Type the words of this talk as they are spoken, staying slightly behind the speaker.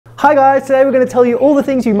Hi guys, today we're going to tell you all the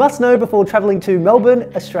things you must know before travelling to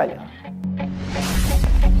Melbourne, Australia.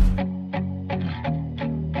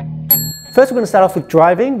 First we're going to start off with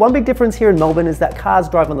driving. One big difference here in Melbourne is that cars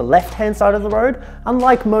drive on the left-hand side of the road,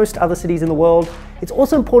 unlike most other cities in the world. It's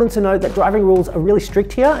also important to note that driving rules are really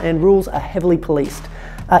strict here and rules are heavily policed.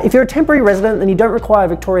 If you're a temporary resident, then you don't require a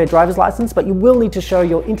Victoria driver's license, but you will need to show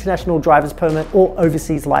your international driver's permit or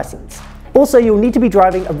overseas license. Also, you'll need to be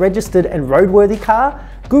driving a registered and roadworthy car.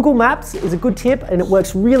 Google Maps is a good tip and it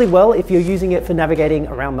works really well if you're using it for navigating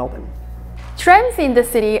around Melbourne. Trams in the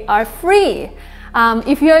city are free.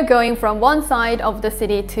 If you're going from one side of the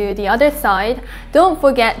city to the other side, don't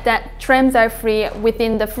forget that trams are free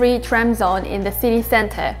within the free tram zone in the city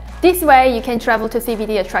centre. This way you can travel to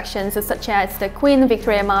CBD attractions such as the Queen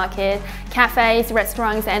Victoria Market, cafes,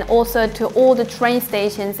 restaurants, and also to all the train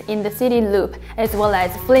stations in the city loop, as well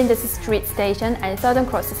as Flinders Street Station and Southern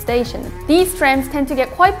Cross Station. These trams tend to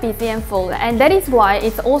get quite busy and full, and that is why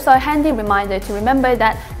it's also a handy reminder to remember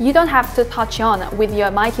that you don't have to touch on with your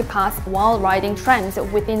Myki Pass while riding trams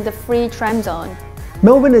within the free tram zone.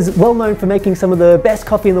 Melbourne is well known for making some of the best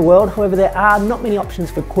coffee in the world. However, there are not many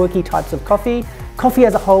options for quirky types of coffee. Coffee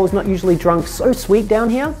as a whole is not usually drunk so sweet down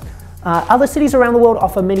here. Other cities around the world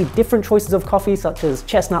offer many different choices of coffee, such as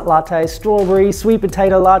chestnut latte, strawberry, sweet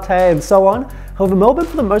potato latte, and so on. However, Melbourne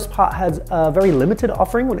for the most part has a very limited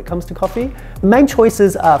offering when it comes to coffee. The main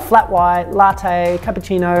choices are flat white, latte,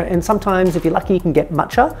 cappuccino, and sometimes if you're lucky you can get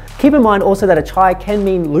matcha. Keep in mind also that a chai can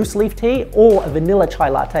mean loose leaf tea or a vanilla chai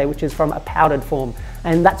latte, which is from a powdered form,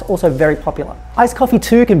 and that's also very popular. Iced coffee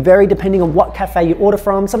too can vary depending on what cafe you order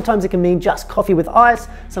from. Sometimes it can mean just coffee with ice,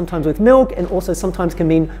 sometimes with milk, and also sometimes can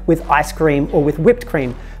mean with ice cream or with whipped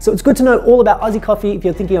cream. So it's good to know all about Aussie coffee if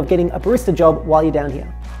you're thinking of getting a barista job while you're down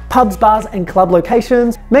here. Pubs, bars, and club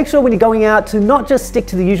locations. Make sure when you're going out to not just stick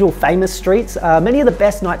to the usual famous streets. Many of the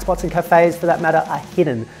best night spots and cafes, for that matter, are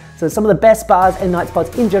hidden. So some of the best bars and night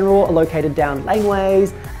spots in general are located down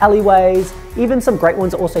laneways, alleyways. Even some great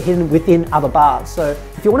ones are also hidden within other bars. So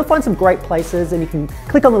if you want to find some great places, then you can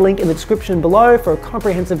click on the link in the description below for a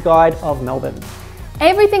comprehensive guide of Melbourne.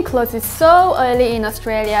 Everything closes so early in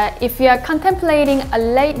Australia. If you are contemplating a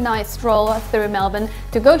late night stroll through Melbourne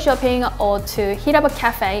to go shopping or to hit up a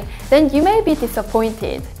cafe, then you may be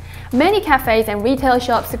disappointed. Many cafes and retail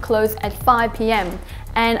shops close at 5 p.m.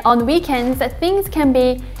 and on weekends things can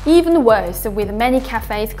be even worse, with many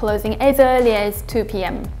cafes closing as early as 2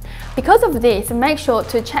 p.m. Because of this, make sure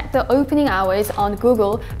to check the opening hours on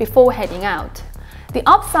Google before heading out. The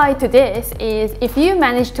upside to this is if you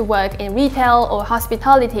manage to work in retail or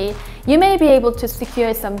hospitality, you may be able to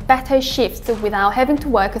secure some better shifts without having to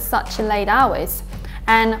work such late hours,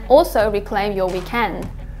 and also reclaim your weekend.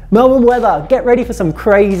 Melbourne weather. Get ready for some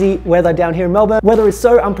crazy weather down here in Melbourne. Weather is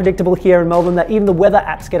so unpredictable here in Melbourne that even the weather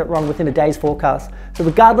apps get it wrong within a day's forecast. So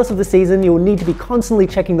regardless of the season, you will need to be constantly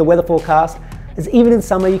checking the weather forecast, as even in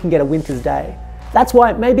summer you can get a winter's day. That's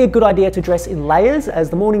why it may be a good idea to dress in layers, as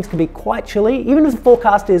the mornings can be quite chilly, even if the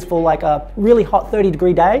forecast is for like a really hot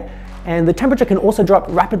 30-degree day, and the temperature can also drop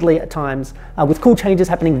rapidly at times, with cool changes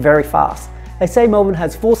happening very fast. They say Melbourne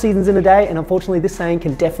has 4 seasons in a day, and unfortunately this saying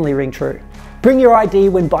can definitely ring true. Bring your ID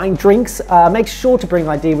when buying drinks. Make sure to bring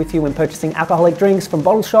ID with you when purchasing alcoholic drinks from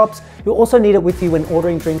bottle shops. You'll also need it with you when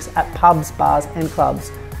ordering drinks at pubs, bars, and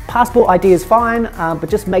clubs. Passport ID is fine, but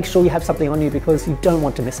just make sure you have something on you because you don't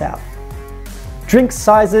want to miss out. Drink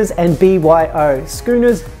sizes and BYO.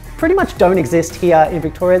 Schooners pretty much don't exist here in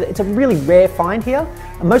Victoria. It's a really rare find here.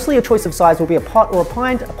 Mostly your choice of size will be a pot or a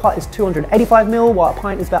pint. A pot is 285ml, while a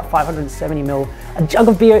pint is about 570ml. A jug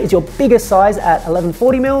of beer is your biggest size at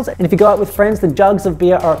 1140ml. And if you go out with friends, then jugs of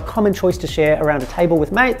beer are a common choice to share around a table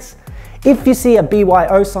with mates. If you see a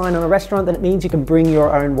BYO sign on a restaurant, then it means you can bring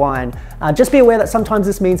your own wine. Just be aware that sometimes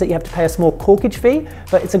this means that you have to pay a small corkage fee,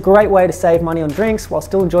 but it's a great way to save money on drinks while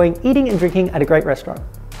still enjoying eating and drinking at a great restaurant.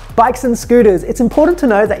 Bikes and scooters. It's important to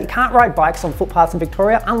know that you can't ride bikes on footpaths in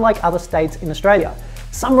Victoria, unlike other states in Australia.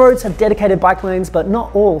 Some roads have dedicated bike lanes, but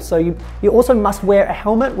not all, so you also must wear a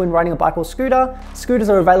helmet when riding a bike or scooter. Scooters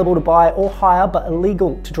are available to buy or hire, but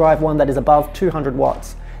illegal to drive one that is above 200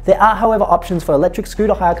 watts. There are, however, options for electric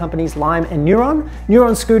scooter hire companies Lime and Neuron.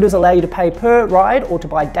 Neuron scooters allow you to pay per ride or to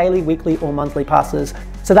buy daily, weekly, or monthly passes.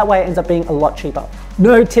 So that way it ends up being a lot cheaper.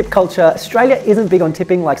 No tip culture. Australia isn't big on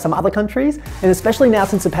tipping like some other countries, and especially now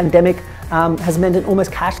since the pandemic has meant an almost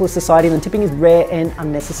cashless society, then tipping is rare and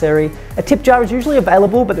unnecessary. A tip jar is usually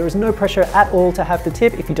available, but there is no pressure at all to have to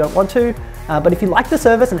tip if you don't want to. But if you like the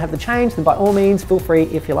service and have the change, then by all means, feel free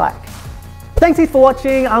if you like. Thanks for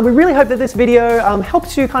watching. We really hope that this video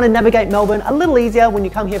helps you kind of navigate Melbourne a little easier when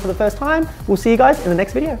you come here for the first time. We'll see you guys in the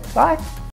next video. Bye.